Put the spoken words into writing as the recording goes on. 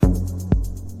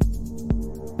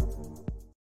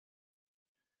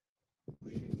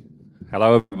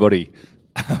Hello, everybody.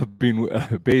 I've been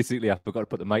basically, I forgot to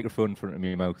put the microphone in front of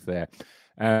my mouth there.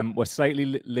 We're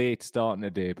slightly late starting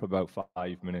today, for about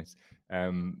 5 minutes.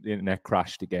 The internet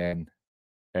crashed again,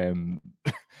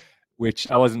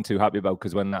 which I wasn't too happy about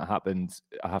because when that happens,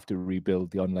 I have to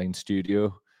rebuild the online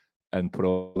studio and put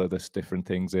all of this different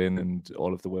things in, and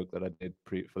all of the work that I did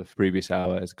for the previous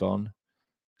hour is gone.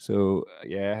 So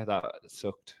yeah, that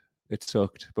sucked. It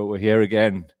sucked, but we're here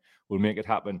again. We'll make it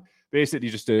happen. Basically,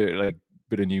 just a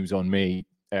bit of news on me.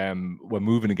 We're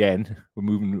moving again. We're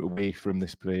moving away from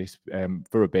this place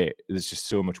for a bit. There's just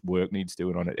so much work needs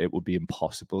doing on it. It would be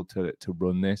impossible to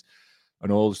run this. And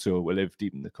also, we live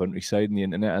deep in the countryside, and the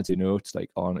internet, as you know, it's like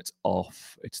on, it's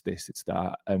off, it's this, it's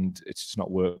that, and it's just not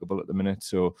workable at the minute.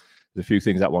 So there's a few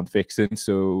things that want fixing.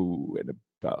 So in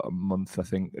about a month, I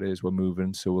think it is, we're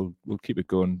moving. So we'll keep it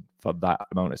going for that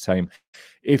amount of time.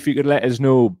 If you could let us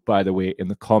know, by the way, in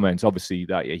the comments, obviously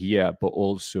that you're here, but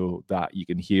also that you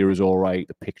can hear us all right,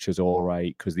 the picture's all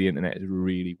right, because the internet is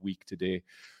really weak today.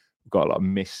 We've got a lot of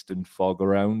mist and fog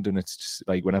around, and it's just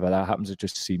like whenever that happens, it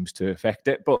just seems to affect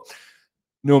it. But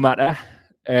no matter,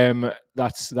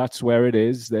 that's where it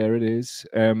is. There it is.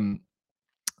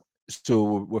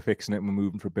 So we're fixing it and we're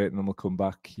moving for a bit, and then we'll come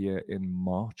back here in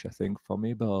March, I think, for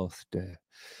my birthday.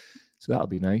 So that'll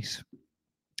be nice.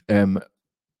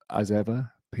 As ever,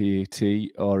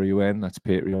 PATREON, that's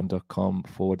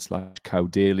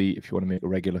patreon.com/cowdaily if you want to make a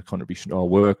regular contribution to our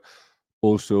work.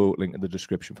 Also, link in the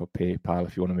description for PayPal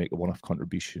if you want to make a one-off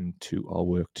contribution to our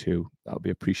work too. That'll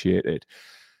be appreciated.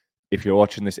 If you're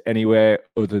watching this anywhere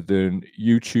other than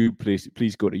YouTube,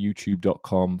 please go to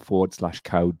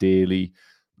youtube.com/cowdaily.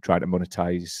 Trying to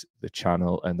monetize the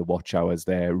channel, and the watch hours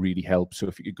there really help. So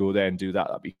if you could go there and do that,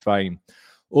 that'd be fine.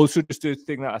 Also, just a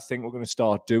thing that I think we're going to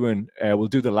start doing, we'll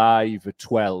do the live at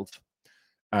 12,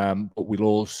 but we'll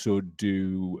also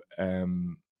do a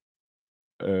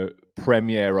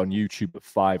premiere on YouTube at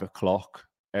 5 o'clock.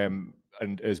 And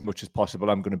as much as possible,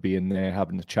 I'm going to be in there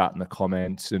having the chat and the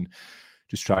comments and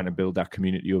just trying to build that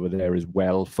community over there as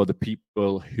well. For the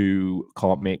people who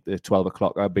can't make the 12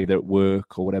 o'clock, I'll be there at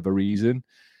work or whatever reason.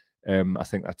 I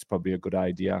think that's probably a good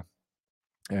idea.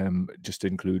 Just to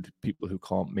include people who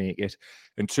can't make it.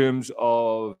 In terms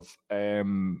of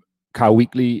Cow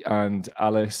Weekly and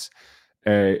Alice,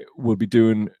 Alice and I will be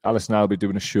doing a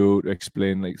show to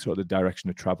explain like sort of the direction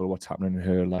of travel, what's happening in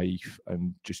her life,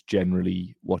 and just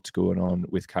generally what's going on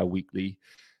with Cow Weekly.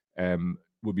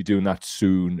 We'll be doing that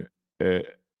soon. A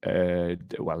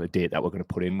date that we're going to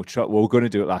put in, which we were going to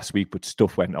do it last week, but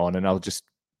stuff went on, and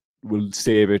we'll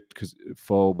save it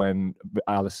for when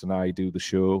Alice and I do the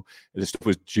show. The stuff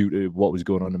was due to what was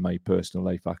going on in my personal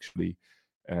life, actually,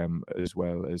 as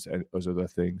well as other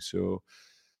things. So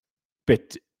a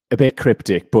bit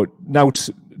cryptic, but now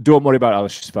don't worry about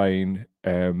Alice. She's fine,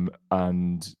 and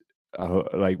it'll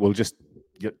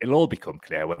all become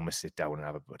clear when we sit down and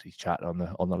have a bloody chat on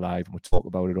the live, and we'll talk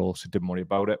about it all. So don't worry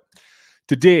about it.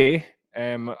 Today,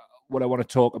 what I want to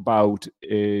talk about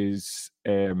is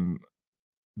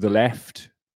the left.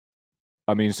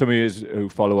 I mean, some of you who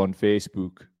follow on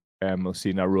Facebook will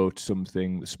see I wrote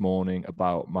something this morning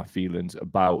about my feelings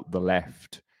about the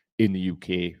left in the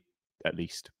UK, at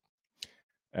least.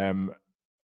 And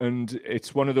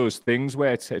it's one of those things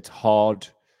where it's hard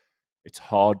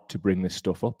to bring this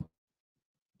stuff up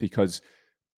because,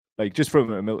 like, just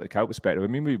from a military cow perspective, I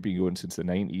mean, we've been going since the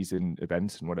 90s in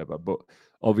events and whatever, but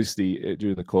obviously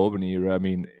during the Corbyn era, I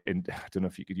mean, I don't know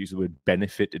if you could use the word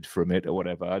benefited from it or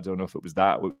whatever. I don't know if it was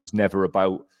that. It was never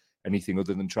about anything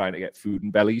other than trying to get food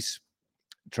in bellies,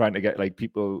 trying to get like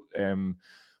people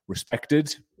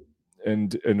respected,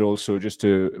 and also just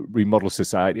to remodel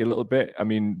society a little bit. I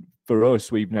mean, for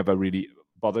us, we've never really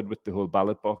bothered with the whole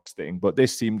ballot box thing, but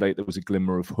this seemed like there was a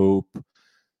glimmer of hope.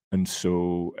 And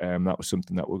so that was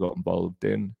something that we got involved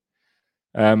in.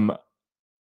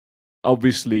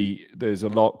 Obviously, there's a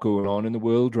lot going on in the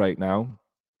world right now.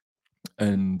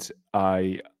 And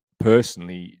I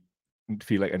personally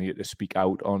feel like I need to speak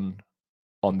out on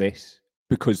this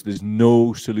because there's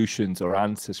no solutions or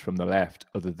answers from the left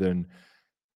other than,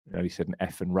 you said an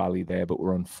F and rally there, but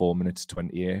we're on 4 minutes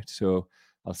 28. So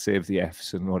I'll save the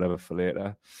Fs and whatever for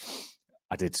later.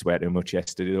 I did swear too much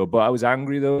yesterday, though, but I was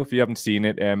angry, though. If you haven't seen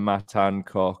it, Matt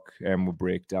Hancock will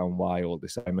break down why all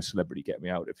this "I'm a celebrity, get me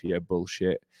out of here"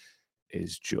 bullshit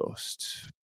is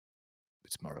just,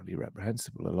 it's morally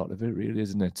reprehensible, a lot of it, really,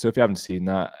 isn't it? So if you haven't seen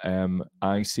that,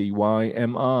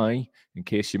 ICYMI, in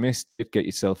case you missed it, get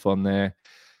yourself on there,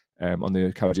 on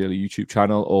the Cow Daily YouTube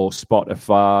channel or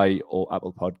Spotify or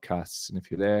Apple Podcasts. And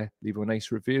if you're there, leave a nice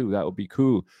review. That would be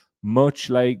cool. Much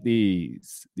like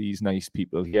these nice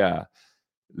people here.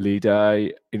 Leader,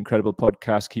 incredible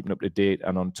podcast, keeping up to date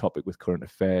and on topic with current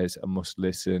affairs. I must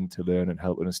listen to learn and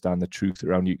help understand the truth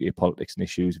around UK politics and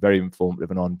issues. Very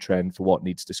informative and on trend for what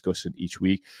needs discussing each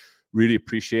week. Really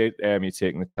appreciate you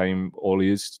taking the time, all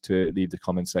years, to leave the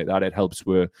comments like that. It helps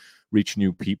we reach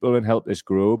new people and help this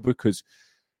grow, because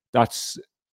that's,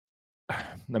 I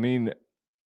mean,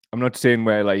 I'm not saying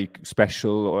we're like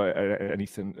special or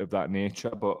anything of that nature,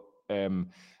 but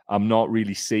I'm not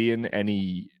really seeing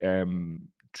any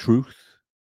truth,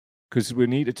 because we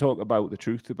need to talk about the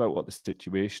truth about what the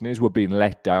situation is. We're being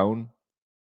let down,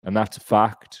 and that's a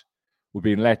fact. We're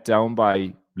being let down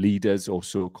by leaders or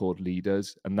so-called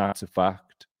leaders, and that's a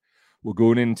fact. We're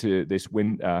going into this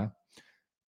winter,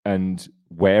 and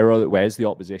where's the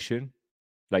opposition?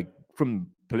 Like, from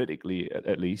politically,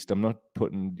 at least, I'm not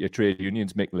putting your trade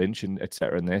unions, Mick Lynch and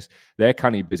etc. in this. They're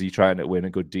kind of busy trying to win a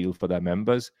good deal for their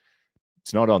members.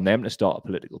 It's not on them to start a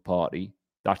political party.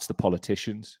 That's the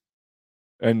politicians.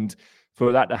 And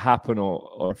for that to happen,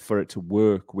 or for it to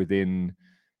work within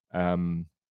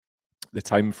the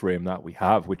time frame that we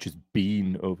have, which has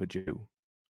been overdue,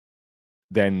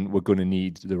 then we're going to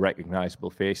need the recognizable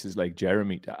faces like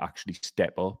Jeremy to actually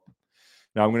step up.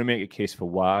 Now, I'm going to make a case for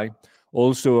why.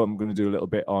 Also, I'm going to do a little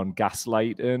bit on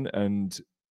gaslighting and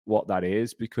what that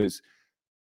is, because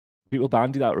people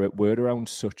bandy that word around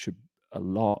such a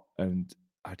lot, and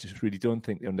I just really don't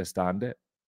think they understand it.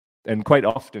 And quite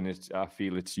often, I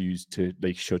feel it's used to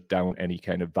like shut down any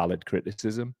kind of valid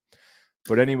criticism.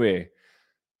 But anyway,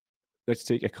 let's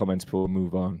take your comments before we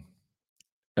move on.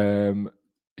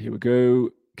 Here we go.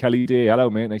 Kelly Day, hello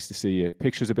mate, nice to see you.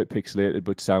 Picture's a bit pixelated,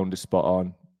 but sound is spot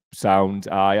on. Sound,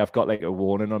 I've got like a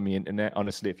warning on my internet.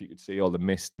 Honestly, if you could see all the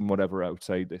mist and whatever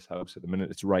outside this house at the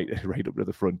minute, it's right up to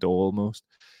the front door almost.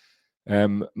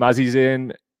 Mazzy's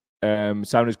in.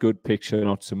 Sound is good, picture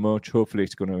not so much. Hopefully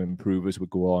it's going to improve as we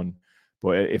go on.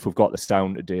 But if we've got the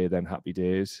sound today, then happy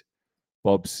days.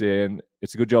 Bob's saying,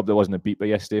 it's a good job there wasn't a beeper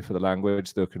yesterday for the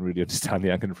language, though I can really understand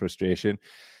the anger and frustration.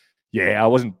 Yeah, I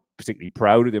wasn't particularly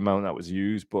proud of the amount that was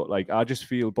used, but like, I just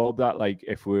feel, Bob, that like,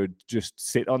 if we just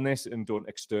sit on this and don't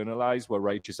externalize our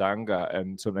righteous anger,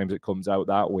 and sometimes it comes out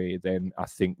that way, then I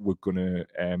think we're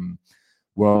on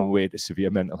our way to severe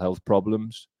mental health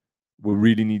problems. We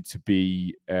really need to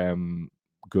be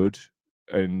good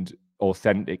and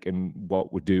authentic in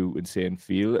what we do and say and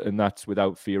feel, and that's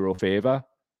without fear or favor.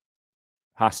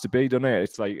 Has to be, doesn't it?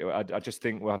 It's like, I just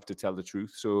think we have to tell the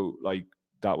truth. So like,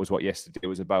 that was what yesterday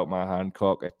was about, my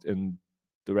Hancock and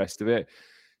the rest of it.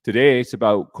 Today it's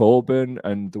about Corbyn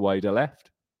and the wider left.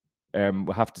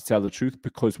 We have to tell the truth,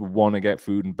 because we want to get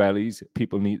food in bellies.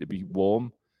 People need to be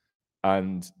warm,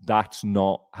 and that's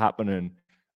not happening.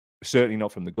 Certainly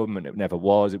not from the government. It never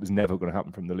was. It was never going to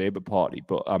happen from the Labour Party,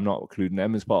 but I'm not including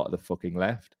them as part of the fucking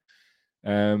left.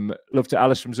 Love to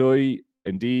Alice from Zoe,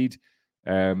 indeed.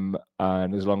 And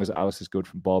as long as Alice is good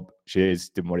from Bob, she is.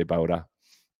 Didn't worry about her.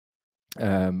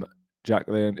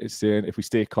 Jacqueline is saying, if we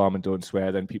stay calm and don't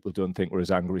swear, then people don't think we're as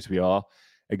angry as we are.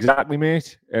 Exactly,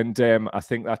 mate. And I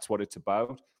think that's what it's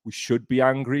about. We should be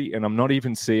angry, and I'm not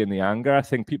even saying the anger. I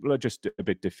think people are just a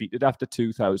bit defeated after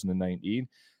 2019.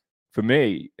 For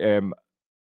me,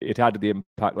 it had the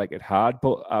impact like it had,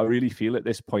 but I really feel at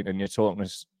this point, and you're talking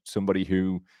to somebody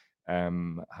who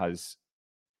has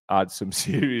had some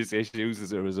serious issues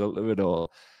as a result of it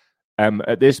all.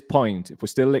 At this point, if we're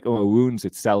still licking our wounds,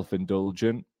 it's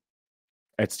self-indulgent.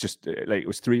 It's just like, it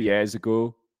was 3 years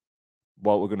ago.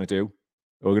 What we're going to do?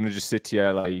 We're going to just sit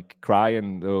here like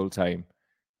crying the whole time.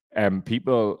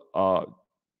 People are,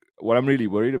 what I'm really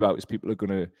worried about is people are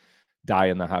going to die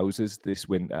in their houses this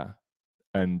winter,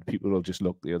 and people will just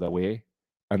look the other way.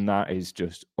 And that is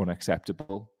just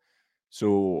unacceptable.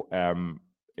 So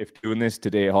if doing this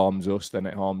today harms us, then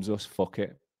it harms us. Fuck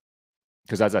it.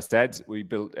 Because as I said, we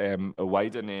built a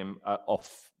wider name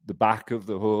off the back of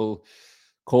the whole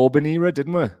Corbyn era,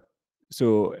 didn't we?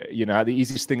 So, the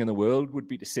easiest thing in the world would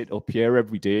be to sit up here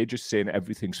every day just saying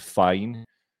everything's fine,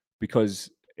 because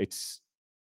it's,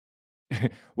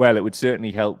 well, it would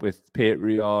certainly help with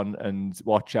Patreon and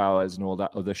watch hours and all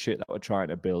that other shit that we're trying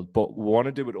to build. But we want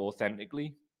to do it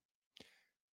authentically.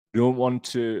 We don't want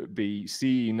to be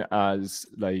seen as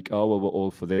like, oh, well, we're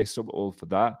all for this or we're all for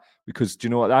that. Because do you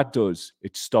know what that does?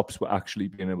 It stops we're actually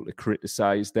being able to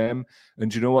criticize them.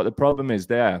 And do you know what the problem is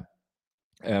there?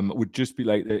 It would just be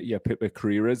like Pippa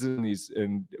Creerers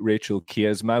and Rachel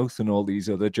Kearsmouth and all these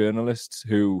other journalists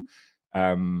who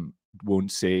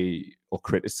won't say or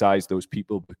criticize those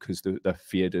people because they're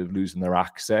feared of losing their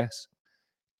access.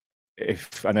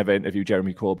 If I never interview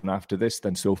Jeremy Corbyn after this,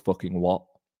 then so fucking what?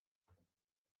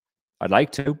 I'd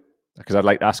like to, because I'd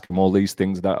like to ask him all these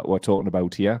things that we're talking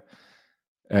about here.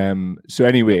 So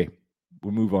anyway,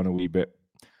 we'll move on a wee bit,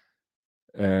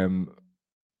 and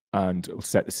we'll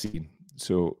set the scene.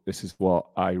 So this is what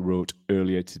I wrote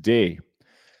earlier today.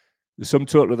 The sum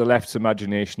total of the left's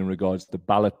imagination in regards to the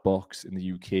ballot box in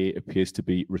the UK appears to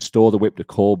be restore the whip to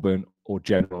Corbyn or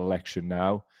general election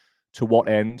now. To what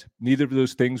end? Neither of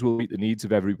those things will meet the needs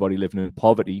of everybody living in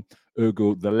poverty.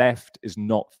 Ergo, the left is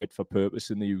not fit for purpose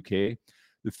in the UK.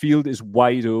 The field is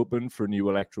wide open for a new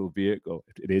electoral vehicle.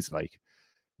 It is like,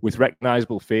 with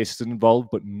recognisable faces involved,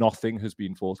 but nothing has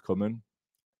been forthcoming.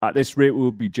 At this rate,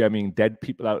 we'll be gemming dead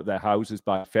people out of their houses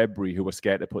by February who were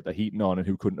scared to put the heating on and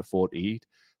who couldn't afford to eat.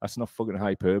 That's not fucking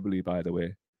hyperbole, by the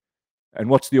way. And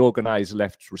what's the organised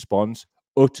left's response?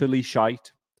 Utterly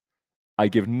shite. I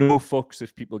give no fucks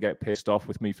if people get pissed off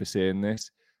with me for saying this.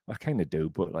 I kind of do,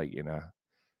 but like, you know,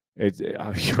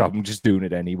 I'm just doing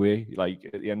it anyway. Like,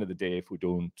 at the end of the day, if we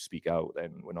don't speak out,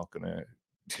 then we're not going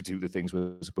to do the things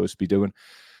we're supposed to be doing.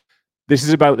 This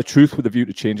is about the truth with a view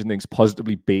to changing things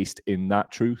positively based in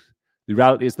that truth. The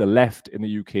reality is the left in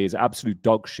the UK is absolute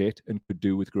dog shit and could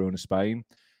do with growing a spine.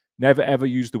 Never ever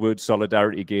use the word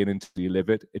solidarity again until you live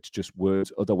it. It's just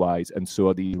words otherwise. And so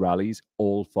are these rallies,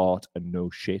 all fart and no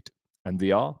shit. And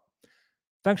they are.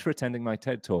 Thanks for attending my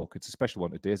TED Talk. It's a special one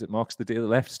today as it marks the day the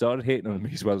left started hating on me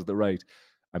as well as the right.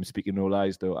 I'm speaking no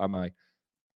lies though, am I?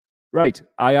 Right,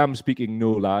 I am speaking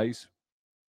no lies.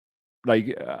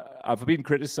 Like, I've been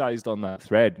criticised on that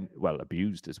thread, well,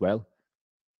 abused as well.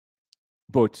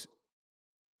 But,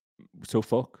 so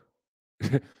fuck.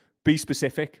 Be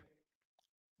specific.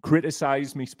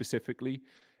 Criticise me specifically.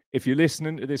 If you're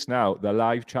listening to this now, the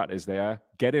live chat is there.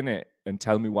 Get in it and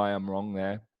tell me why I'm wrong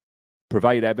there.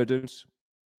 Provide evidence,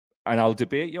 and I'll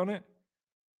debate you on it.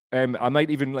 I might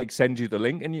even like send you the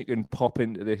link, and you can pop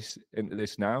into this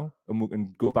now, and we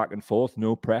can go back and forth.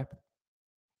 No prep.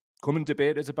 Come and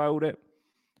debate us about it.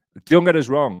 Don't get us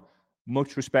wrong.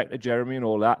 Much respect to Jeremy and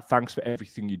all that. Thanks for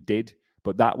everything you did.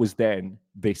 But that was then.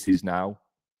 This is now.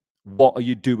 What are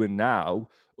you doing now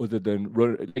other than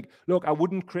run? Like, look, I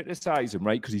wouldn't criticize him,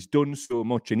 right? Because he's done so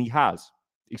much, and he has.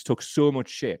 He's took so much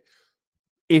shit.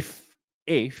 If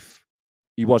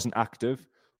he wasn't active,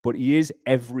 but he is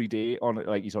every day on,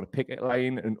 like, he's on a picket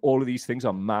line, and all of these things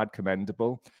are mad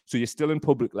commendable. So you're still in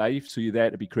public life, so you're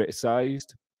there to be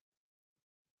criticized.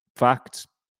 Fact.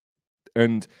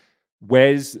 And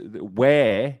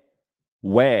where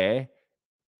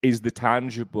is the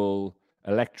tangible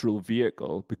electoral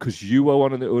vehicle? Because you are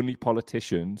one of the only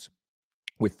politicians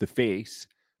with the face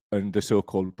and the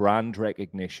so-called brand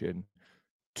recognition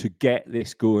to get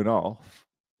this going off.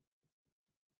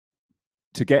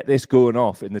 To get this going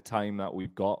off in the time that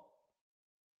we've got,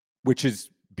 which has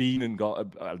been and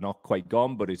got, not quite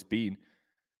gone, but it's been.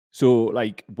 So,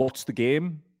 like, what's the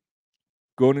game?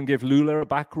 Go and give Lula a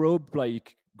back rub?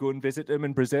 Like, go and visit him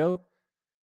in Brazil?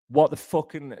 What the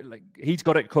fucking, like, he's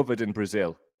got it covered in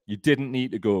Brazil. You didn't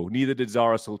need to go. Neither did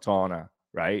Zara Sultana,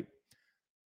 right?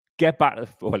 Get back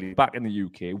back in the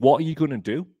UK. What are you going to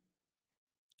do?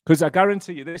 Because I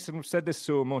guarantee you this, and I've said this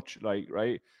so much, like,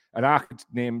 right? And I could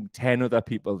name 10 other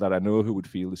people that I know who would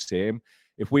feel the same.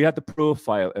 If we had the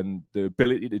profile and the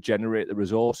ability to generate the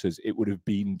resources, it would have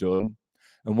been done.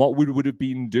 And what we would have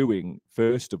been doing,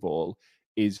 first of all,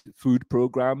 is food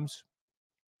programs,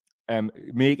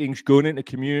 going into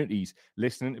communities,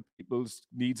 listening to people's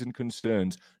needs and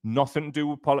concerns, nothing to do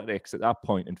with politics at that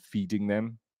point, and feeding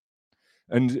them.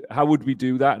 And how would we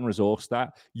do that and resource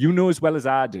that? You know as well as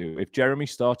I do, if Jeremy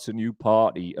starts a new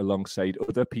party alongside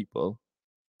other people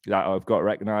that have got a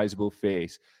recognizable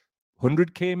face,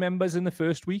 100K members in the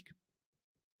first week,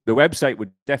 the website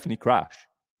would definitely crash.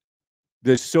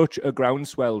 There's such a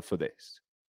groundswell for this.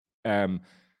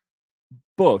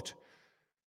 But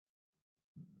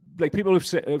like, people have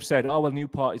said, oh, well, new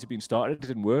parties have been started. It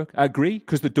didn't work. I agree,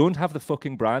 because they don't have the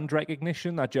fucking brand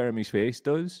recognition that Jeremy's face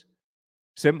does.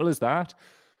 Simple as that.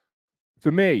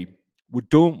 For me, we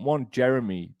don't want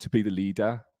Jeremy to be the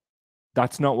leader.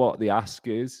 That's not what the ask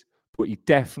is. But he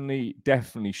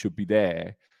definitely should be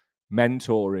there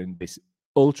mentoring this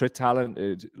ultra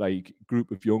talented, like,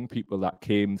 group of young people that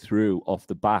came through off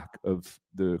the back of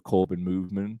the Corbyn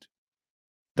movement.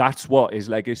 That's what his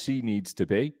legacy needs to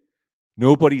be.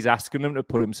 Nobody's asking him to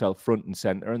put himself front and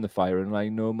center in the firing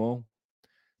line no more.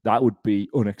 That would be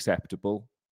unacceptable,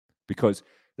 because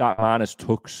that man has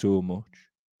took so much.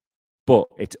 But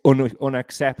it's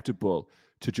unacceptable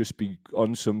to just be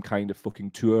on some kind of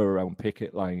fucking tour around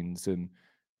picket lines and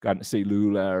going to see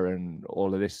Lula and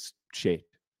all of this shit.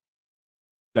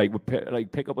 Like,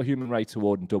 pick up a human rights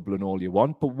award in Dublin all you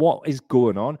want, but what is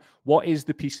going on? What is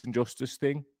the peace and justice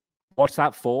thing? What's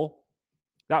that for?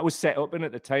 That was set up, and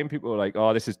at the time, people were like,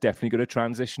 "Oh, this is definitely going to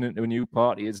transition into a new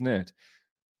party, isn't it?"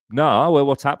 No, well,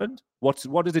 what's happened? What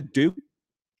does it do?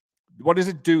 What does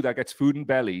it do that gets food in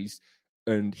bellies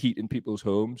and heat in people's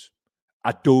homes?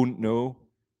 I don't know.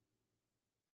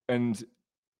 And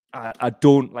I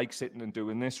don't like sitting and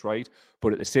doing this, right?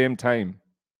 But at the same time,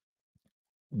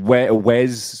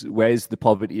 where's the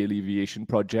poverty alleviation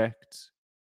project?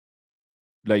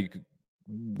 Like,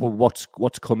 what's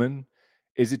coming?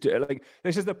 Is it like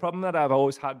this is the problem that I've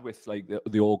always had with like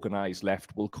the organized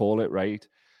left, we'll call it, right?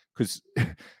 Because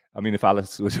I mean, if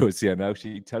Alice was here now,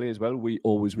 she'd tell you as well, we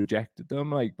always rejected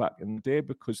them like back in the day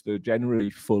because they're generally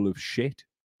full of shit.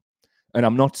 And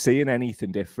I'm not saying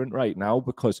anything different right now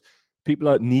because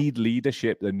people need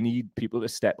leadership. They need people to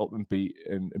step up and be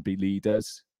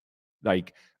leaders,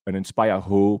 like, and inspire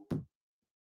hope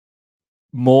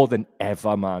more than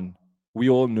ever, man. We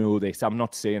all know this. I'm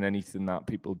not saying anything that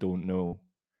people don't know.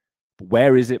 But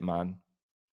where is it, man?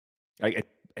 Like,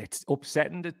 it's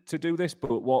upsetting to do this,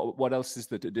 but what else is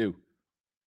there to do?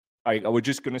 Like, are we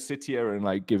just going to sit here and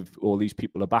like give all these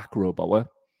people a back rub, are we?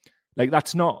 Like,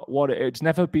 that's not what it's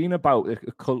never been about a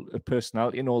cult of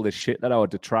personality and all this shit that our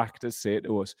detractors say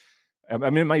to us. I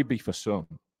mean, it might be for some.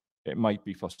 It might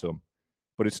be for some.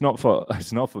 But it's not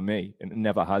for me. And it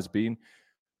never has been.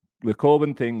 The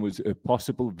Corbyn thing was a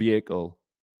possible vehicle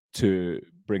to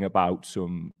bring about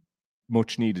some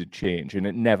much needed change. And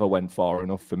it never went far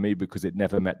enough for me because it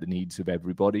never met the needs of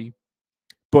everybody.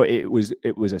 But it was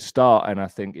a start, and I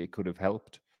think it could have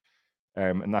helped.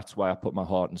 And that's why I put my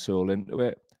heart and soul into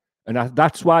it. And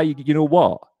that's why, you know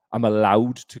what? I'm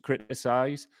allowed to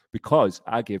criticize because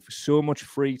I give so much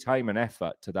free time and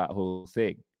effort to that whole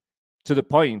thing, to the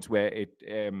point where it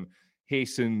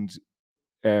hastened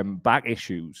back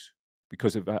issues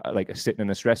because of like sitting in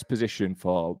a stress position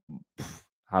for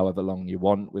however long you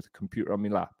want with a computer on my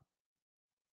lap,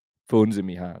 phones in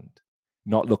my hand,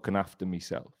 not looking after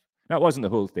myself. That wasn't the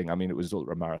whole thing. I mean, it was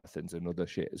ultra marathons and other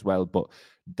shit as well, but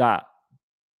that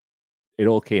it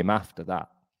all came after that.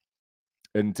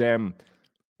 And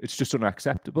it's just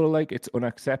unacceptable. Like, it's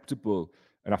unacceptable.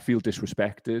 And I feel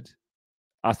disrespected.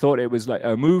 I thought it was like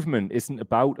a movement isn't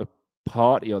about a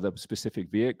party or the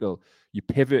specific vehicle. You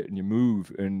pivot and you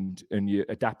move and you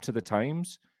adapt to the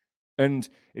times. And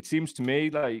it seems to me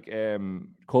like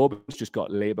Corbyn's just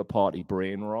got Labour Party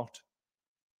brain rot.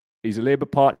 He's a Labour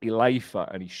Party lifer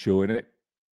and he's showing it.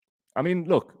 I mean,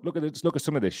 look at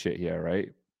some of this shit here,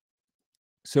 right?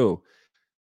 So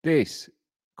this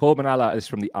Corbyn ally is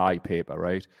from the I paper,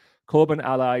 right? Corbyn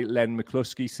ally Len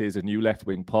McCluskey says a new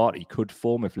left-wing party could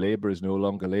form if Labour is no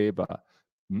longer Labour.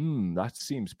 That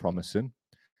seems promising.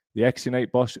 The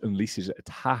ex-Unite boss unleashes an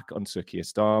attack on Sir Keir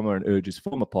Starmer and urges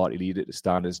former party leader to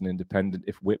stand as an independent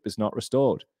if whip is not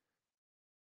restored.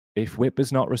 If whip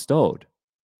is not restored?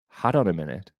 Hold on a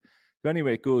minute. But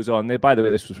anyway, it goes on. By the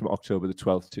way, this was from October the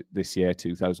 12th this year,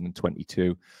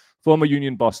 2022. Former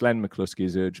union boss Len McCluskey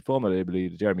has urged former Labour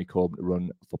leader Jeremy Corbyn to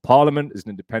run for Parliament as an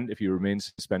independent if he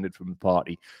remains suspended from the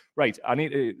party. Right, I need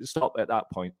to stop at that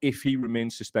point. If he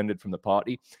remains suspended from the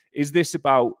party, is this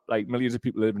about like millions of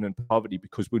people living in poverty?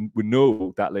 Because we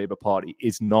know that Labour Party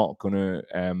is not going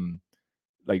to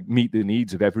like meet the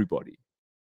needs of everybody.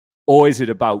 Or is it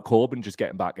about Corbyn just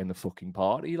getting back in the fucking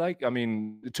party? Like, I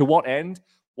mean, to what end?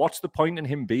 What's the point in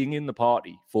him being in the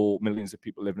party for millions of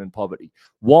people living in poverty?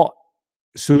 What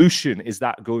solution is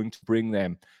that going to bring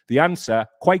them? The answer,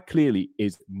 quite clearly,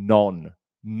 is none.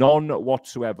 None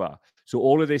whatsoever. So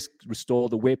all of this restore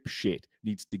the whip shit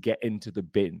needs to get into the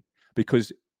bin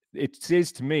because it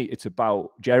says to me it's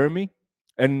about Jeremy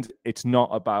and it's not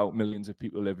about millions of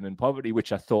people living in poverty,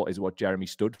 which I thought is what Jeremy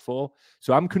stood for.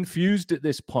 So I'm confused at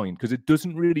this point because it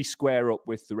doesn't really square up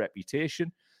with the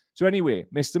reputation. So anyway,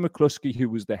 Mr. McCluskey, who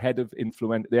was the head of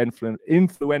the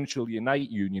influential Unite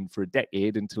Union for a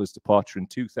decade until his departure in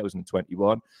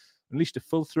 2021, unleashed a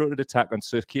full-throated attack on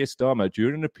Sir Keir Starmer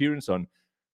during an appearance on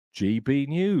GB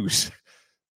News.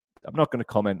 I'm not going to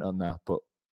comment on that, but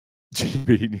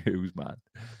GB News, man.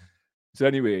 So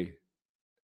anyway,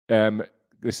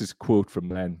 this is a quote from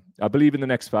Len. I believe in the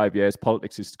next 5 years,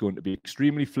 politics is going to be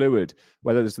extremely fluid.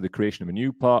 Whether this is the creation of a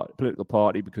new political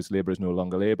party because Labour is no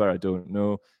longer Labour, I don't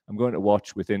know. I'm going to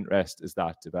watch with interest as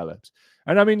that develops.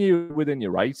 And I mean, you're within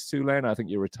your rights to, Len. I think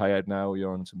you're retired now.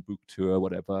 You're on some book tour,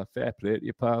 whatever. Fair play to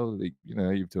you, pal. You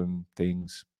know, you've done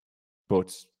things.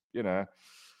 But, you know,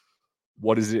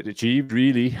 what has it achieved,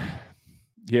 really?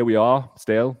 Here we are,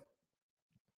 still.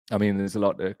 I mean, there's a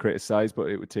lot to criticize, but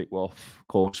it would take off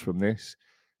course from this.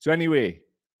 So anyway,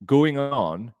 going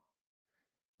on,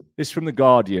 this from The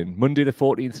Guardian, Monday the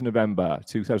 14th of November,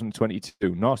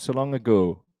 2022, not so long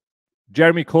ago.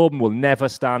 Jeremy Corbyn will never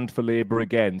stand for Labour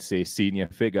again, say senior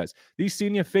figures. These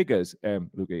senior figures,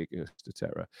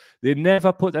 etc., they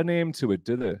never put a name to it,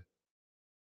 do they?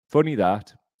 Funny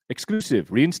that.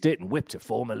 Exclusive. Reinstating whip to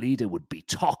former leader would be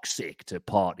toxic to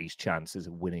party's chances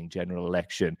of winning general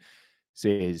election,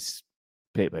 says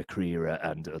Paper Creera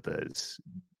and others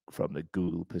from the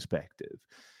Google perspective.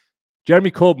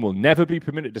 Jeremy Corbyn will never be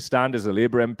permitted to stand as a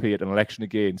Labour MP at an election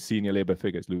again, senior Labour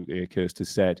figures, Luke Akehurst has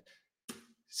said.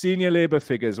 Senior Labour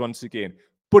figures, once again.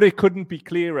 But it couldn't be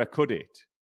clearer, could it?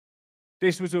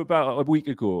 This was about a week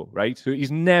ago, right? So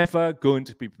he's never going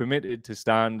to be permitted to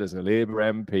stand as a Labour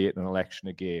MP at an election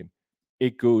again.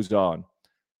 It goes on.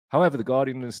 However, The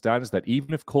Guardian understands that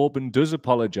even if Corbyn does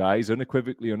apologise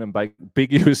unequivocally,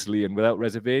 unambiguously, and without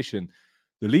reservation,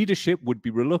 the leadership would be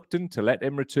reluctant to let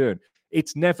him return.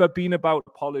 It's never been about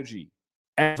apology,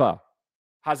 ever,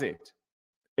 has it?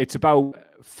 It's about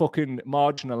fucking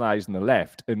marginalising the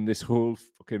left and this whole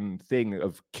fucking thing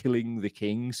of killing the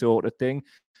king sort of thing.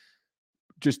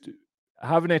 Just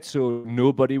having it so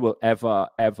nobody will ever,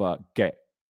 ever get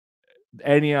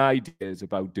any ideas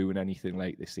about doing anything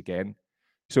like this again.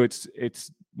 So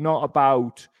it's not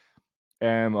about,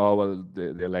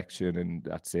 the election and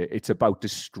that's it. It's about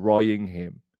destroying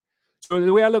him. So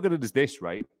the way I look at it is this,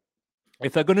 right?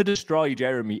 If they're going to destroy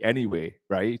Jeremy anyway,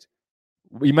 right,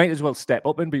 we might as well step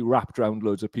up and be wrapped around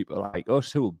loads of people like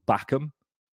us who will back him.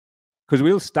 Because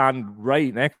we'll stand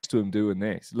right next to him doing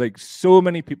this. Like, so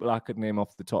many people I could name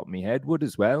off the top of my head would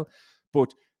as well.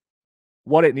 But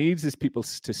what it needs is people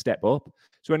to step up.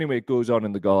 So anyway, it goes on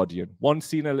in The Guardian. One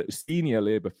senior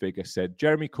Labour figure said,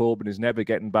 Jeremy Corbyn is never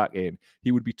getting back in.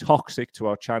 He would be toxic to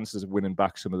our chances of winning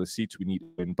back some of the seats we need to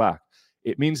win back.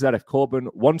 It means that if Corbyn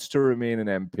wants to remain an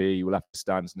MP, he will have to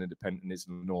stand as an independent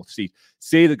in the North seat.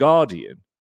 Say The Guardian.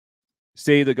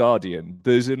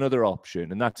 There's another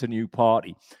option, and that's a new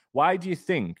party. Why do you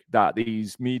think that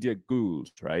these media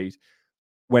ghouls, right,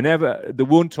 whenever they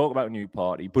won't talk about a new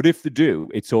party, but if they do,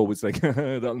 it's always like,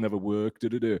 that'll never work.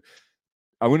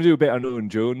 I'm going to do a bit on Owen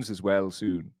Jones as well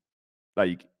soon.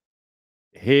 Like,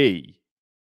 he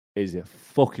is a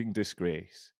fucking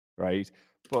disgrace, right?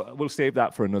 But we'll save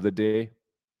that for another day.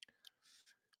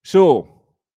 So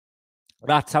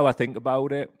that's how I think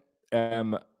about it.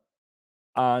 And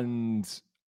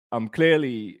I'm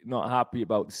clearly not happy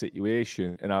about the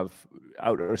situation. And I've,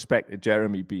 out of respect to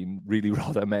Jeremy, been really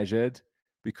rather measured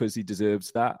because he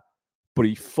deserves that. But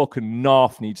he fucking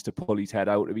narf needs to pull his head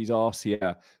out of his arse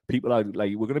here. People are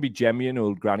like, we're going to be jemmying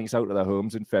old grannies out of their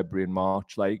homes in February and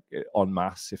March, like en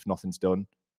masse, if nothing's done.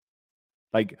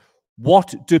 Like,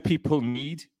 what do people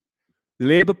need? The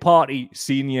Labour Party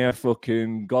senior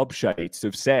fucking gobshites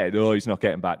have said, oh, he's not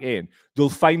getting back in. They'll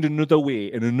find another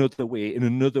way and another way and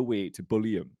another way to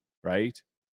bully him, right?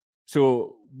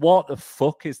 So what the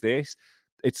fuck is this?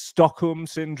 It's Stockholm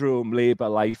Syndrome, Labour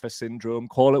lifer syndrome,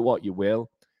 call it what you will.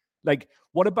 Like,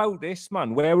 what about this,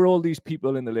 man? Where were all these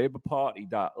people in the Labour Party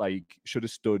that, like, should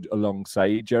have stood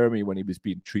alongside Jeremy when he was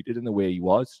being treated in the way he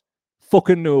was?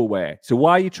 Fucking nowhere. So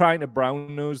why are you trying to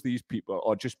brown nose these people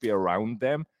or just be around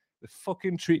them? They're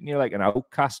fucking treating you like an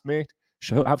outcast, mate.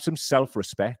 Should have some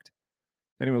self-respect.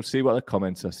 Anyway, we'll see what the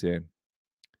comments are saying.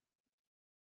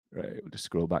 Right, we'll just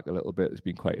scroll back a little bit. There's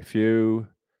been quite a few.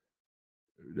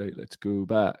 Right, let's go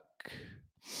back.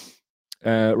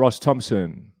 Ross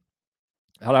Thompson.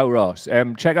 Hello, Ross.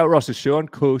 Check out Ross's show on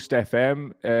Coast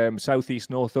FM,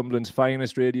 Southeast Northumberland's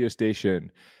finest radio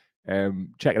station.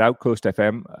 Check it out, Coast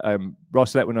FM.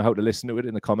 Ross, let me know how to listen to it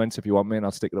in the comments if you want me, and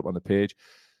I'll stick it up on the page.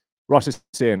 Ross is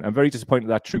saying, I'm very disappointed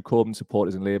that true Corbyn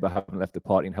supporters in Labour haven't left the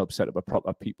party and helped set up a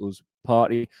proper People's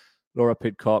Party. Laura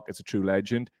Pidcock is a true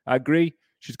legend. I agree.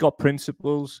 She's got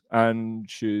principles and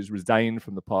she's resigned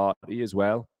from the party as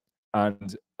well.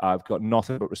 And I've got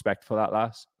nothing but respect for that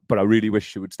lass. But I really wish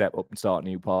she would step up and start a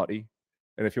new party.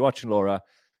 And if you're watching, Laura,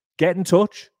 get in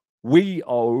touch. We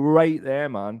are right there,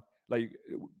 man. Like,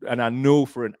 and I know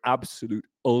for an absolute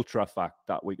ultra fact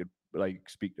that we could like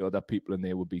speak to other people and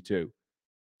they would be too.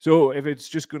 So if it's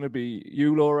just going to be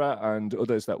you, Laura, and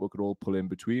others that we could all pull in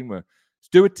between, let's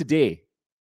do it today.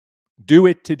 Do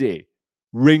it today.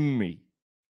 Ring me.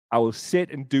 I will sit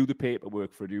and do the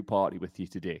paperwork for a new party with you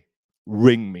today.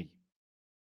 Ring me.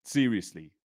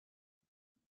 Seriously.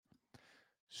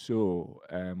 So,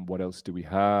 what else do we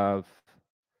have?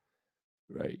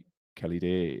 Right, Kelly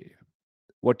Day.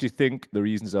 What do you think the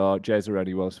reasons are, Jez or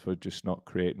anyone else, for just not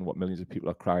creating what millions of people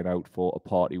are crying out for, a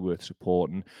party worth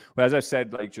supporting? Well, as I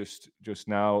said, like just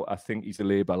now, I think he's a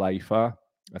Labour lifer.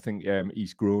 I think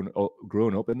he's grown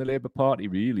up in the Labour Party,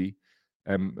 really.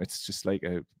 It's just like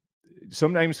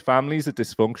sometimes families are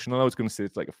dysfunctional. I was going to say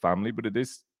it's like a family, but it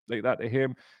is like that to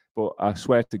him. But I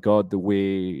swear to God, the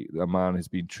way the man has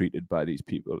been treated by these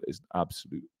people is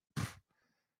absolute.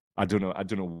 I don't know. I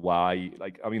don't know why.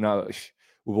 Like, I mean,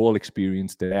 we've all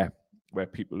experienced it where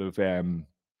people have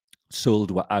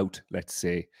sold out, let's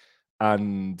say,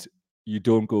 and you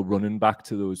don't go running back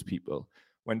to those people.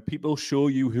 When people show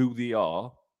you who they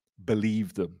are,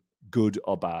 believe them, good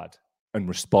or bad, and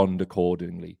respond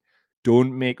accordingly.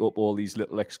 Don't make up all these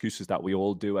little excuses that we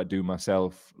all do. I do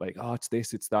myself, like, oh, it's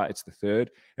this, it's that, it's the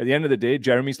third. At the end of the day,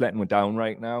 Jeremy's letting one down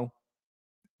right now.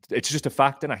 It's just a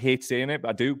fact, and I hate saying it, but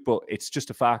I do, but it's just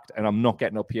a fact, and I'm not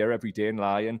getting up here every day and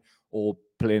lying or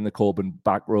playing the Corbyn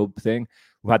back rub thing.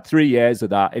 We've had 3 years of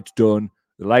that. It's done.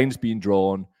 The line's been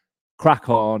drawn. Crack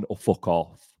on or fuck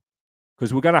off.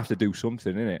 Because we're going to have to do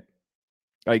something, innit?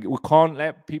 Like, we can't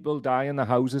let people die in the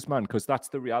houses, man, because that's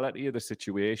the reality of the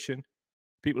situation.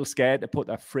 People scared to put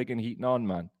their frigging heating on,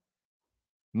 man.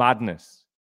 Madness.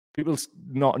 People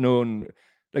not knowing,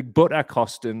 like, butter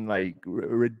costing, like, a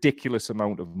ridiculous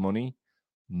amount of money.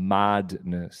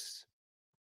 Madness.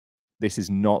 This is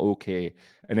not okay.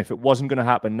 And if it wasn't going to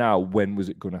happen now, when was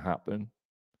it going to happen?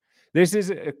 This is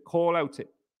a call out to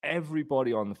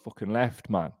everybody on the fucking left,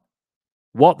 man.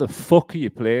 What the fuck are you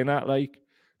playing at? Like,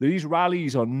 these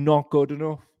rallies are not good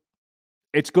enough.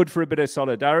 It's good for a bit of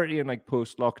solidarity and like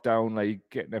post-lockdown, like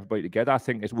getting everybody together. I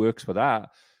think it works for that.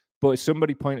 But as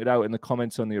somebody pointed out in the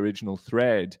comments on the original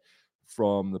thread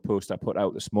from the post I put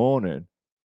out this morning,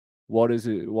 what is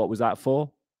it? What was that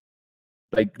for?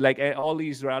 Like all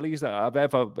these rallies that I've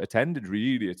ever attended,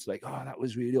 really, it's like, oh, that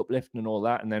was really uplifting and all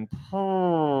that. And then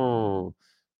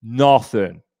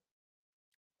nothing.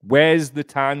 Where's the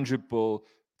tangible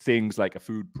things like a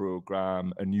food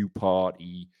program, a new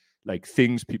party, like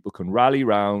things people can rally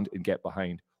around and get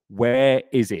behind? Where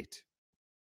is it?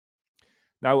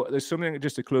 Now, there's something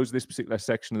just to close this particular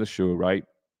section of the show, right?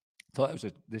 I thought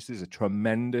this is a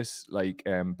tremendous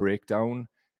breakdown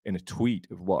in a tweet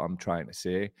of what I'm trying to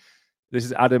say. This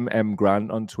is Adam M. Grant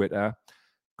on Twitter.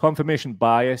 Confirmation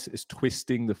bias is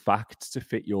twisting the facts to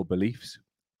fit your beliefs.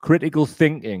 Critical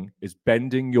thinking is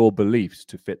bending your beliefs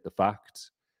to fit the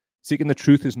facts. Seeking the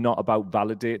truth is not about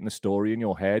validating the story in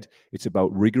your head. It's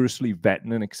about rigorously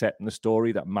vetting and accepting the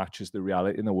story that matches the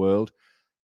reality in the world.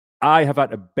 I have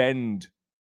had to bend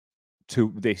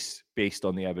to this based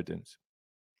on the evidence.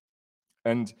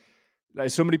 And like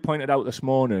somebody pointed out this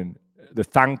morning, they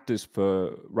thanked us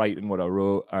for writing what I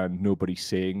wrote and nobody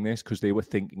saying this because they were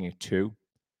thinking it too.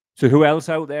 So who else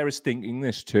out there is thinking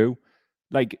this too?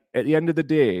 Like, at the end of the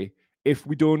day, if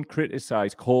we don't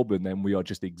criticize Corbyn, then we are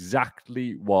just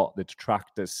exactly what the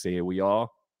detractors say we are.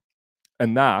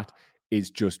 And that is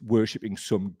just worshipping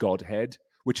some godhead,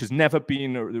 which has never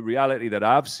been the reality that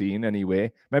I've seen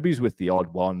anyway. Maybe he's with the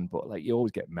odd one, but like you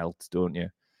always get melts, don't you?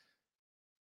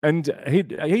 And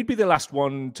he'd be the last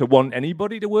one to want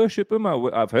anybody to worship him,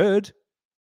 I've heard.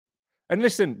 And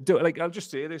listen, I'll just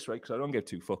say this, right, because I don't get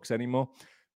two fucks anymore.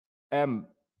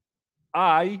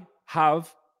 I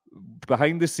have,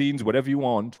 behind the scenes, whatever you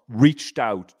want, reached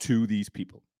out to these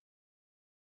people.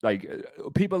 Like,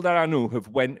 people that I know have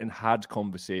went and had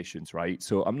conversations, right?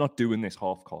 So I'm not doing this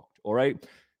half-cocked, all right?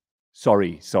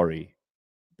 Sorry.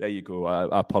 There you go.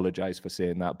 I apologize for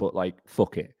saying that, but like,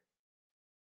 fuck it.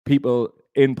 People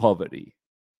in poverty,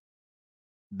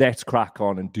 let's crack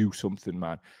on and do something,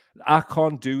 man. I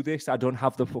can't do this. I don't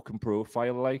have the fucking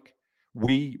profile. Like,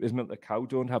 we, as Milk the Cow,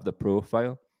 don't have the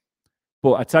profile.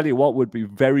 But I tell you what would be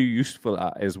very useful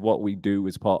at is what we do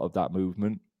as part of that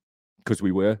movement, because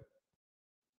we were,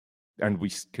 and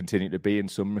we continue to be in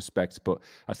some respects. But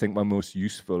I think we're most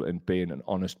useful in being an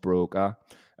honest broker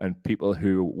and people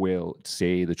who will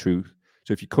say the truth.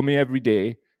 So if you come here every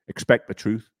day, expect the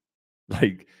truth,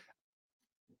 like,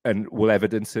 and we'll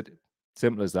evidence it.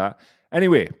 Simple as that.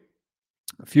 Anyway,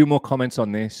 a few more comments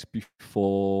on this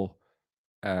before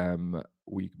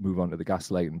we move on to the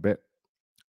gaslighting bit.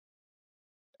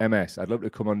 MS, I'd love to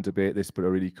come on and debate this, but I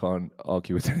really can't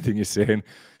argue with anything you're saying.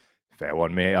 Fair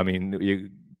one, mate. I mean, you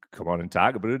come on and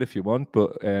talk about it if you want,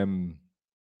 but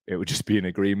it would just be an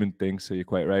agreement thing, so you're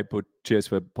quite right. But cheers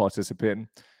for participating.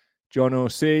 John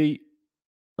O.C.,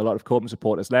 a lot of Corbyn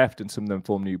supporters left, and some of them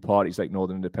formed new parties like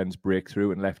Northern Independence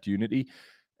Breakthrough and Left Unity.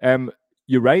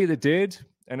 You're right, they did.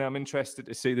 And I'm interested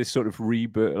to see this sort of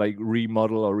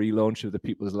remodel or relaunch of the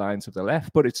People's Alliance of the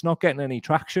Left, but it's not getting any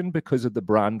traction because of the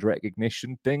brand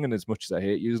recognition thing. And as much as I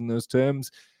hate using those terms,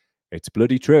 it's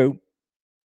bloody true.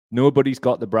 Nobody's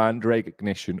got the brand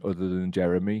recognition other than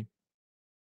Jeremy.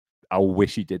 I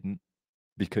wish he didn't,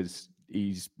 because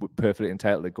he's perfectly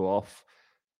entitled to go off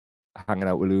hanging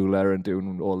out with Lula and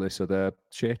doing all this other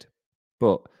shit.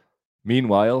 But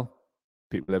meanwhile,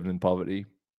 people living in poverty,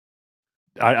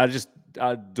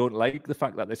 I don't like the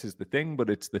fact that this is the thing, but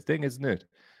it's the thing, isn't it?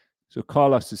 So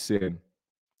Carlos is saying,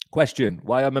 question,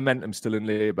 why are Momentum still in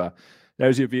Labour?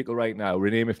 There's your vehicle right now.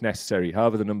 Rename if necessary.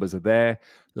 However, the numbers are there.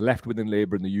 The left within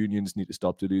Labour and the unions need to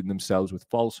stop deluding themselves with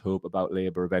false hope about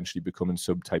Labour eventually becoming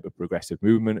some type of progressive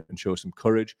movement and show some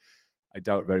courage. I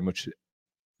doubt very much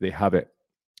they have it.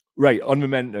 Right, on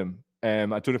Momentum. I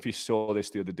don't know if you saw this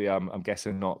the other day. I'm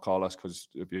guessing not, Carlos, because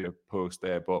of your post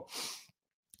there. But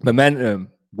Momentum,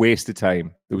 wasted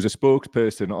time. There was a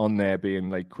spokesperson on there being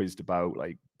like quizzed about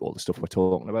like all the stuff we're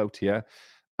talking about here.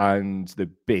 And they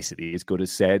basically as good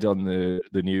as said on the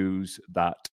news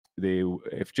that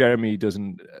if Jeremy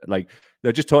doesn't like,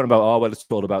 they're just talking about, oh, well, it's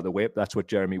all about the whip. That's what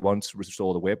Jeremy wants,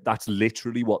 restore the whip. That's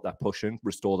literally what they're pushing,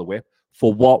 restore the whip.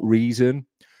 For what reason?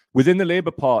 Within the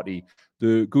Labour Party,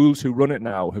 the ghouls who run it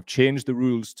now have changed the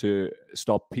rules to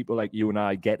stop people like you and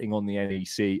I getting on the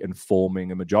NEC and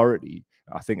forming a majority.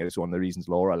 I think it's one of the reasons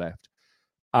Laura left.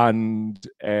 And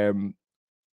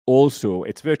also,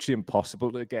 it's virtually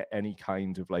impossible to get any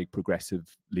kind of like progressive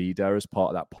leader as part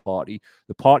of that party.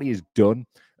 The party is done,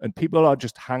 and people are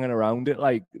just hanging around it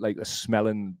like they're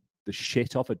smelling the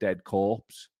shit off a dead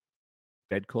corpse.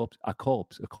 Dead corpse? A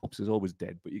corpse. A corpse is always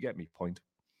dead, but you get me point.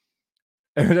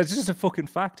 That's just a fucking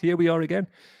fact. Here we are again.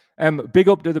 Big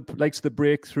up to the likes of the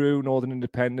Breakthrough, Northern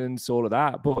Independence, all of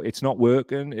that, but it's not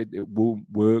working. It won't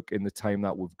work in the time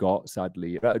that we've got,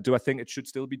 sadly. Do I think it should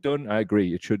still be done? I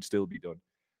agree. It should still be done.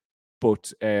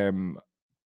 But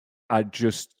I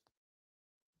just,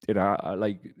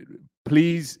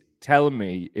 please tell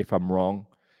me if I'm wrong.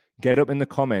 Get up in the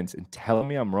comments and tell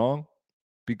me I'm wrong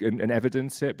and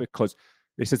evidence it, because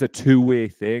this is a two-way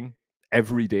thing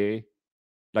every day.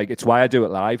 Like, it's why I do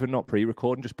it live and not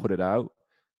pre-recording, just put it out.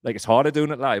 Like, it's harder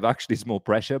doing it live. Actually, it's more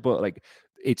pressure, but like,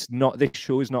 it's not, this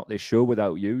show is not this show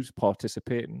without you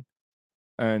participating.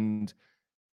 And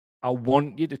I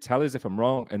want you to tell us if I'm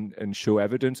wrong and show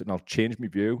evidence, and I'll change my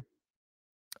view.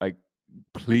 Like,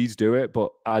 please do it.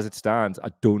 But as it stands, I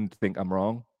don't think I'm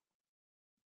wrong.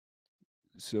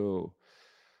 So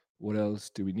what else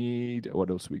do we need? What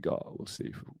else we got? We'll see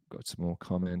if we've got some more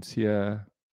comments here.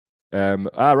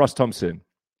 Ross Thompson.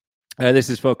 This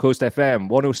is for Coast FM,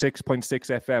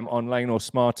 106.6 FM online or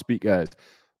smart speakers.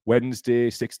 Wednesday,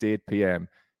 6 to 8 p.m.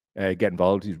 Get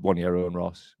involved. He's 1 year old,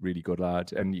 Ross. Really good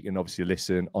lad. And you can obviously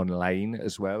listen online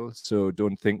as well. So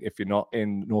don't think if you're not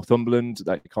in Northumberland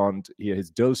that you can't hear his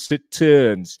dulcet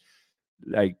tones,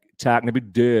 like talking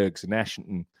about Dirks and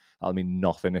Ashington. That'll mean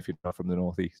nothing if you're not from the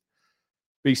Northeast.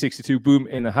 B62 boom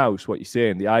in the house. What you're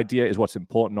saying? The idea is what's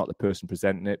important, not the person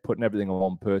presenting it. Putting everything on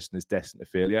one person is destined to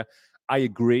failure. I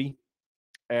agree,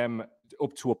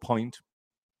 up to a point,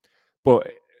 but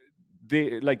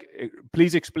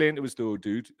please explain to us though,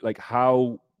 dude, like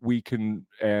how we can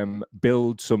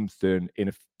build something in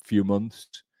a few months,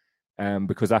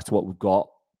 because that's what we've got.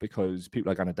 Because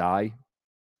people are going to die.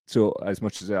 So as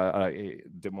much as I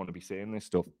didn't want to be saying this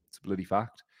stuff, it's a bloody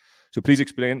fact. So please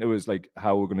explain to us like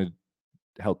how we're going to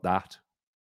help that,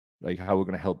 like how we're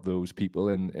going to help those people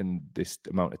in this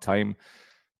amount of time.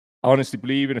 I honestly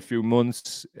believe in a few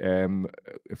months,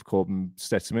 if Corbyn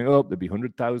sets something up, there'll be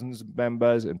 100,000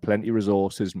 members and plenty of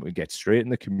resources, and we get straight in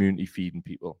the community feeding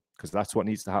people, because that's what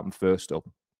needs to happen first up.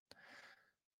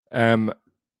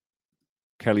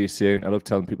 Kelly is saying, I love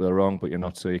telling people they're wrong, but you're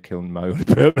not, so you're killing my own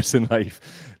purpose in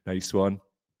life. Nice one.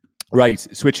 Right,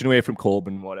 switching away from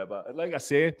Corbyn, whatever. Like I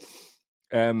say,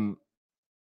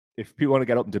 if people want to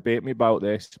get up and debate me about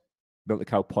this,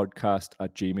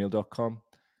 milkthecowpodcast@gmail.com.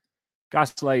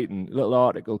 Gaslighting, a little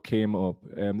article came up.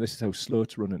 This is how slow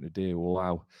it's running today.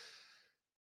 Wow.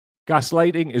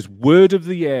 Gaslighting is word of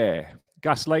the year.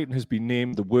 Gaslighting has been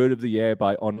named the word of the year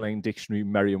by online dictionary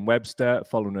Merriam-Webster,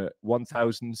 following a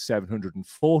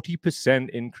 1,740%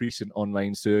 increase in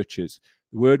online searches.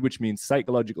 The word, which means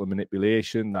psychological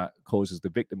manipulation that causes the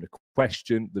victim to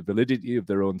question the validity of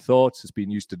their own thoughts, has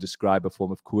been used to describe a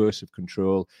form of coercive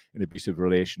control in abusive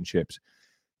relationships.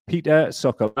 Peter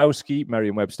Sokolowski,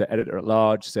 Merriam-Webster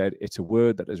editor-at-large, said it's a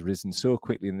word that has risen so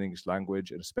quickly in the English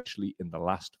language, and especially in the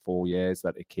last 4 years,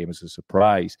 that it came as a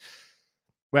surprise.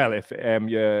 Well, if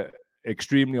you're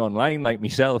extremely online like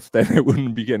myself, then it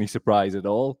wouldn't be any surprise at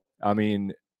all. I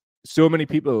mean, so many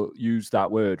people use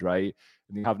that word, right?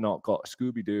 And they have not got a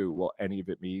Scooby-Doo what any of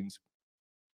it means.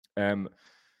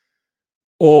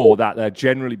 Or that they're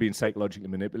generally being psychologically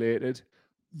manipulated.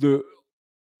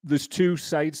 There's two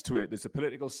sides to it. There's the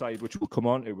political side, which we'll come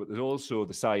on to, but there's also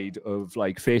the side of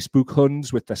like Facebook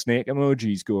huns with the snake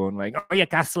emojis going like, oh, you're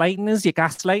gaslighting us,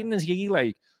 you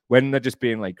like, when they're just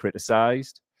being like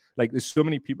criticized. Like, there's so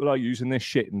many people are using this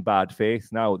shit in bad faith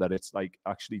now that it's like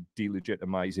actually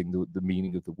delegitimizing the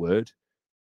meaning of the word.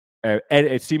 And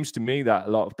it seems to me that a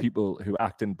lot of people who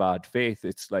act in bad faith,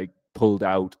 it's like pulled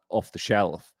out off the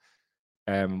shelf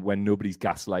when nobody's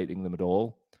gaslighting them at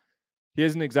all.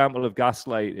 Here's an example of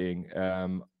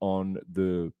gaslighting on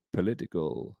the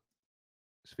political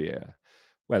sphere.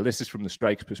 Well, this is from the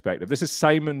strikes perspective. This is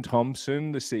Simon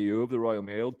Thompson, the CEO of the Royal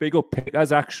Mail. Big up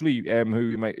Pickers, actually, who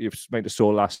you might have saw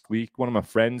last week. One of my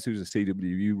friends who's a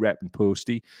CWU rep and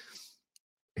postie.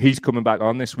 He's coming back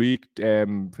on this week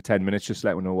for 10 minutes, just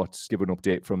let me know give an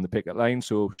update from the picket line.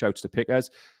 So shouts to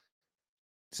Pickers.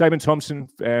 Simon Thompson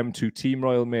to Team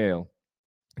Royal Mail.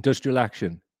 Industrial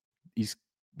action.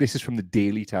 This is from the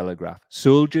Daily Telegraph.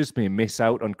 Soldiers may miss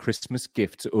out on Christmas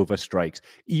gifts over strikes.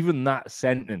 Even that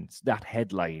sentence, that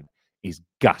headline, is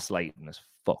gaslighting as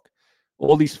fuck.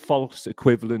 All these false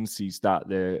equivalencies that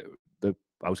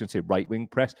I was going to say right-wing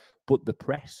press, but the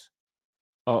press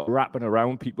are wrapping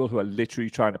around people who are literally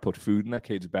trying to put food in their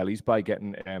kids' bellies by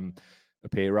getting a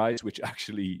pay rise, which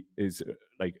actually is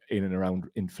like in and around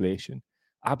inflation.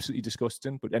 Absolutely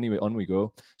disgusting. But anyway, on we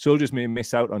go. Soldiers may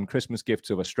miss out on Christmas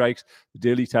gifts over strikes. The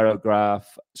Daily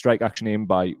Telegraph: strike action aimed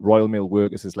by Royal Mail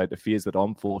workers has led to fears that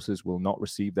armed forces will not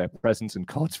receive their presents and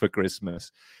cards for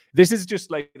Christmas. This is just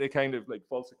like the kind of like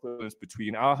false equivalence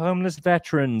between our homeless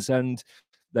veterans and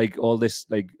like all this,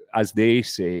 like, as they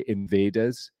say,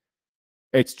 invaders.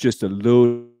 It's just a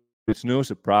load. It's no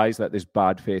surprise that this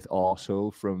bad faith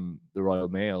arsehole from the Royal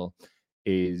Mail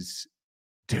is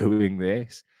doing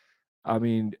this. I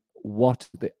mean, what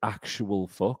the actual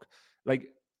fuck? Like,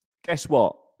 guess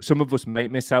what? Some of us might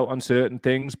miss out on certain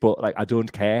things, but like, I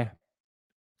don't care.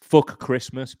 Fuck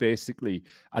Christmas, basically.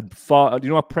 Do you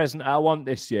know what present I want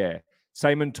this year?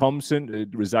 Simon Thompson to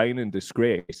resign in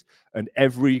disgrace, and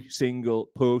every single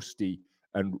postie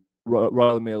and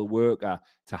Royal Mail worker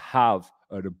to have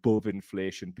an above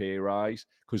inflation pay rise,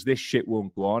 because this shit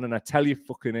won't go on. And I tell you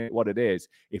fucking what it is.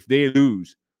 If they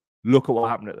lose, look at what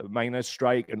happened at the miners'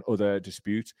 strike and other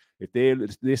disputes. If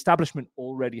the establishment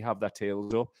already have their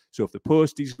tails up, so if the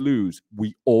posties lose,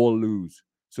 we all lose.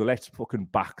 So let's fucking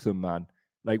back them, man.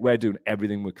 Like, we're doing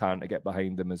everything we can to get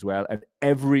behind them as well. And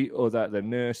every other, the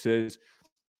nurses,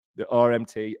 the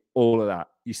RMT, all of that.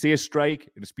 You see a strike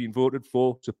and it's been voted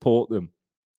for, support them.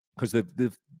 Because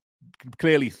they've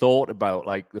clearly thought about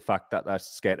like the fact that they're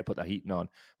scared to put their heating on.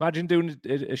 Imagine doing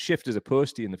a shift as a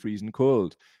postie in the freezing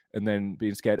cold and then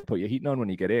being scared to put your heating on when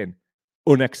you get in.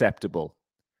 Unacceptable.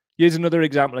 Here's another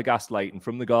example of gaslighting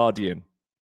from The Guardian.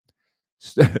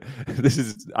 This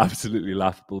is absolutely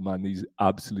laughable, man. These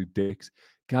absolute dicks.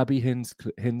 Gabby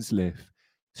Hinsliff.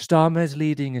 Starmer's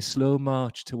leading a slow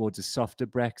march towards a softer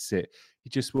Brexit. He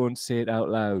just won't say it out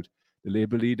loud. The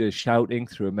Labour leader is shouting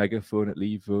through a megaphone at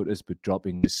Leave voters, but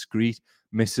dropping discreet,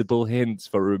 missable hints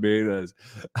for Remainers.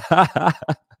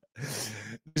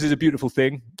 This is a beautiful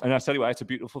thing. And I'll tell you why it's a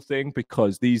beautiful thing,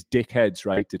 because these dickheads,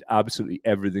 right, did absolutely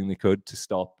everything they could to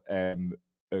stop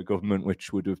a government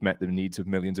which would have met the needs of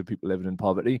millions of people living in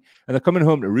poverty. And they're coming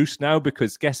home to roost now,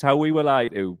 because guess how we were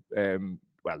lied to?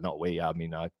 Well, not we. I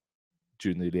mean,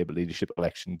 during the Labour leadership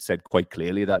election, said quite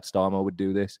clearly that Starmer would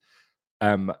do this.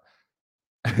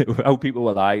 How people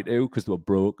were lied to because they were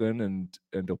broken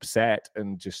and upset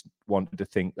and just wanted to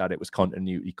think that it was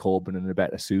continuity Corbyn in a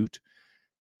better suit.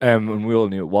 And we all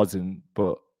knew it wasn't,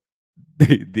 but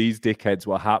these dickheads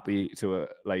were happy to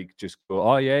like just go,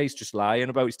 oh yeah, he's just lying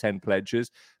about his 10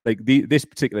 pledges. Like this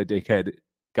particular dickhead,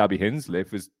 Gabby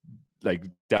Hinsliff, is like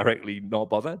directly not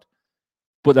bothered.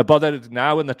 But they're bothered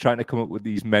now, and they're trying to come up with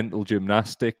these mental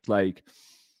gymnastics like,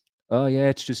 oh yeah,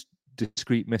 it's just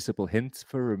discreet missable hints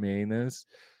for Remainers.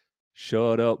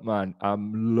 Shut up, man.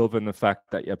 I'm loving the fact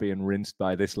that you're being rinsed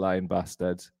by this lying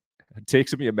bastard. Take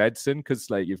some of your medicine, because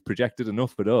like you've projected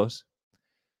enough with us.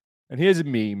 And here's a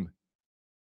meme.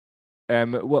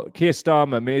 Keir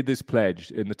Starmer made this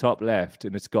pledge in the top left,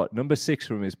 and it's got number 6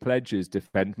 from his pledges: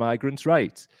 defend migrants'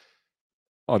 rights.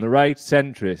 On the right,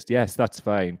 centrist. Yes, that's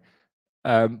fine.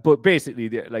 But basically,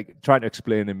 like trying to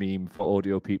explain a meme for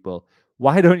audio people.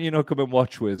 Why don't you not come and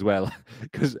watch with as well?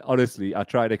 Because honestly, I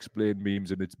try to explain memes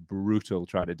and it's brutal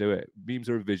trying to do it. Memes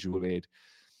are a visual aid.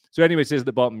 So anyway, it says at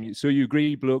the bottom, so you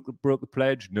agree broke the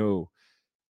pledge? No.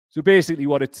 So basically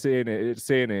what it's saying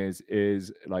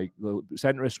is like the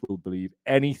centrists will believe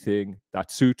anything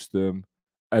that suits them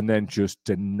and then just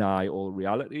deny all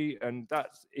reality. And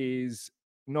that is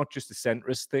not just a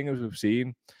centrist thing, as we've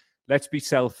seen. Let's be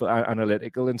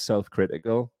self-analytical and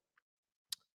self-critical.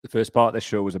 The first part of the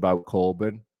show was about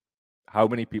Corbyn. How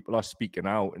many people are speaking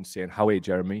out and saying, "How, hey,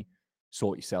 Jeremy,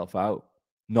 sort yourself out"?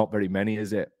 Not very many,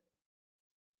 is it?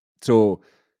 So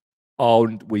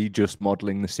aren't we just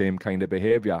modeling the same kind of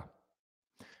behavior?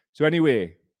 So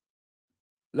anyway,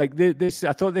 like this,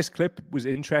 I thought this clip was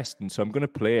interesting, so I'm going to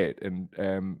play it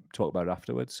and talk about it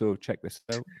afterwards. So check this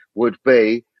out. Would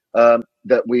be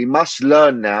that we must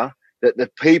learn now that the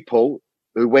people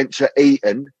who went to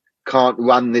Eton can't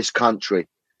run this country.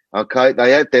 Okay,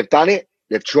 they've done it.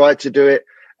 They've tried to do it,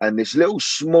 and this little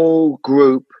small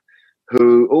group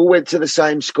who all went to the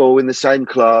same school in the same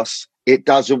class, it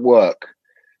doesn't work.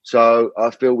 So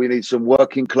I feel we need some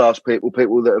working class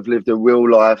people that have lived a real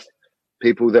life,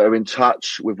 people that are in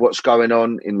touch with what's going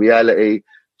on in reality,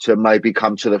 to maybe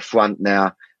come to the front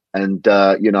now and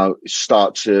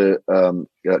start to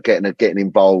getting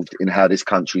involved in how this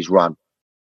country's run.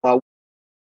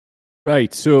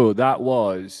 Right, so that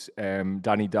was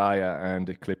Danny Dyer and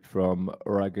a clip from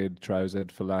Ragged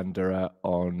Trousered Philanderer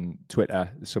on Twitter.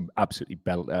 Some absolutely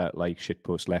belter, like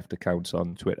shitpost left accounts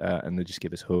on Twitter, and they just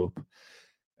give us hope.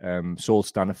 Saul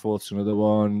Staniforth's another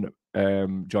one.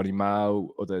 Johnny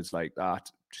Mao, others like that.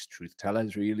 Just truth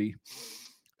tellers, really.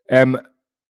 The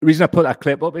reason I put that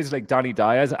clip up is like Danny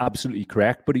Dyer is absolutely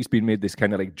correct, but he's been made this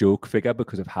kind of like joke figure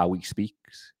because of how he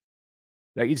speaks.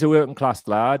 Like, he's a working class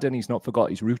lad and he's not forgot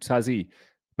his roots, has he?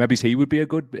 Maybe he would be a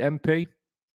good MP.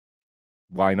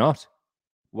 Why not?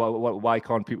 Why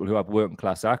can't people who have working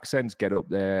class accents get up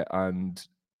there and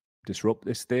disrupt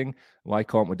this thing? Why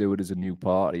can't we do it as a new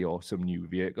party or some new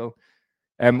vehicle?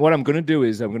 What I'm going to do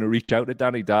is I'm going to reach out to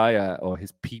Danny Dyer or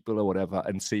his people or whatever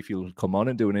and see if he'll come on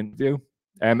and do an interview.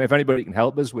 If anybody can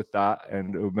help us with that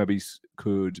and maybe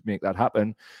could make that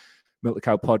happen,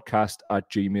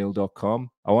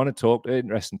 milkthecowpodcast@gmail.com. I want to talk to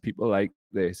interesting people like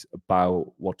this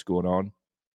about what's going on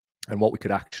and what we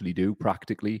could actually do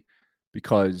practically,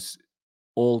 because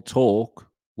all talk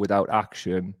without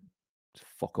action,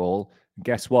 fuck all. And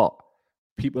guess what?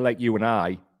 People like you and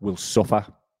I will suffer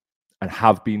and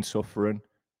have been suffering,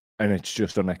 and it's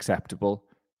just unacceptable.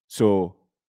 So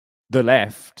the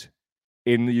left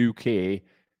in the UK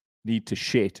need to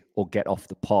shit or get off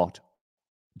the pot.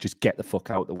 Just get the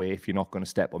fuck out of the way if you're not going to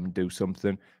step up and do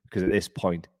something, because at this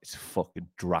point it's fucking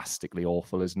drastically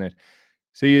awful, isn't it?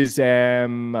 See you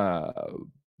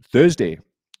Thursday.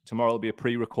 Tomorrow will be a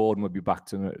pre-record and we'll be back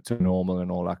to normal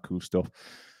and all that cool stuff.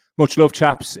 Much love,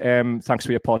 chaps. Thanks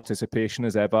for your participation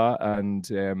as ever. And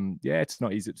yeah, it's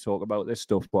not easy to talk about this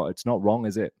stuff, but it's not wrong,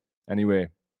 is it? Anyway,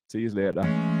 see you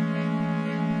later.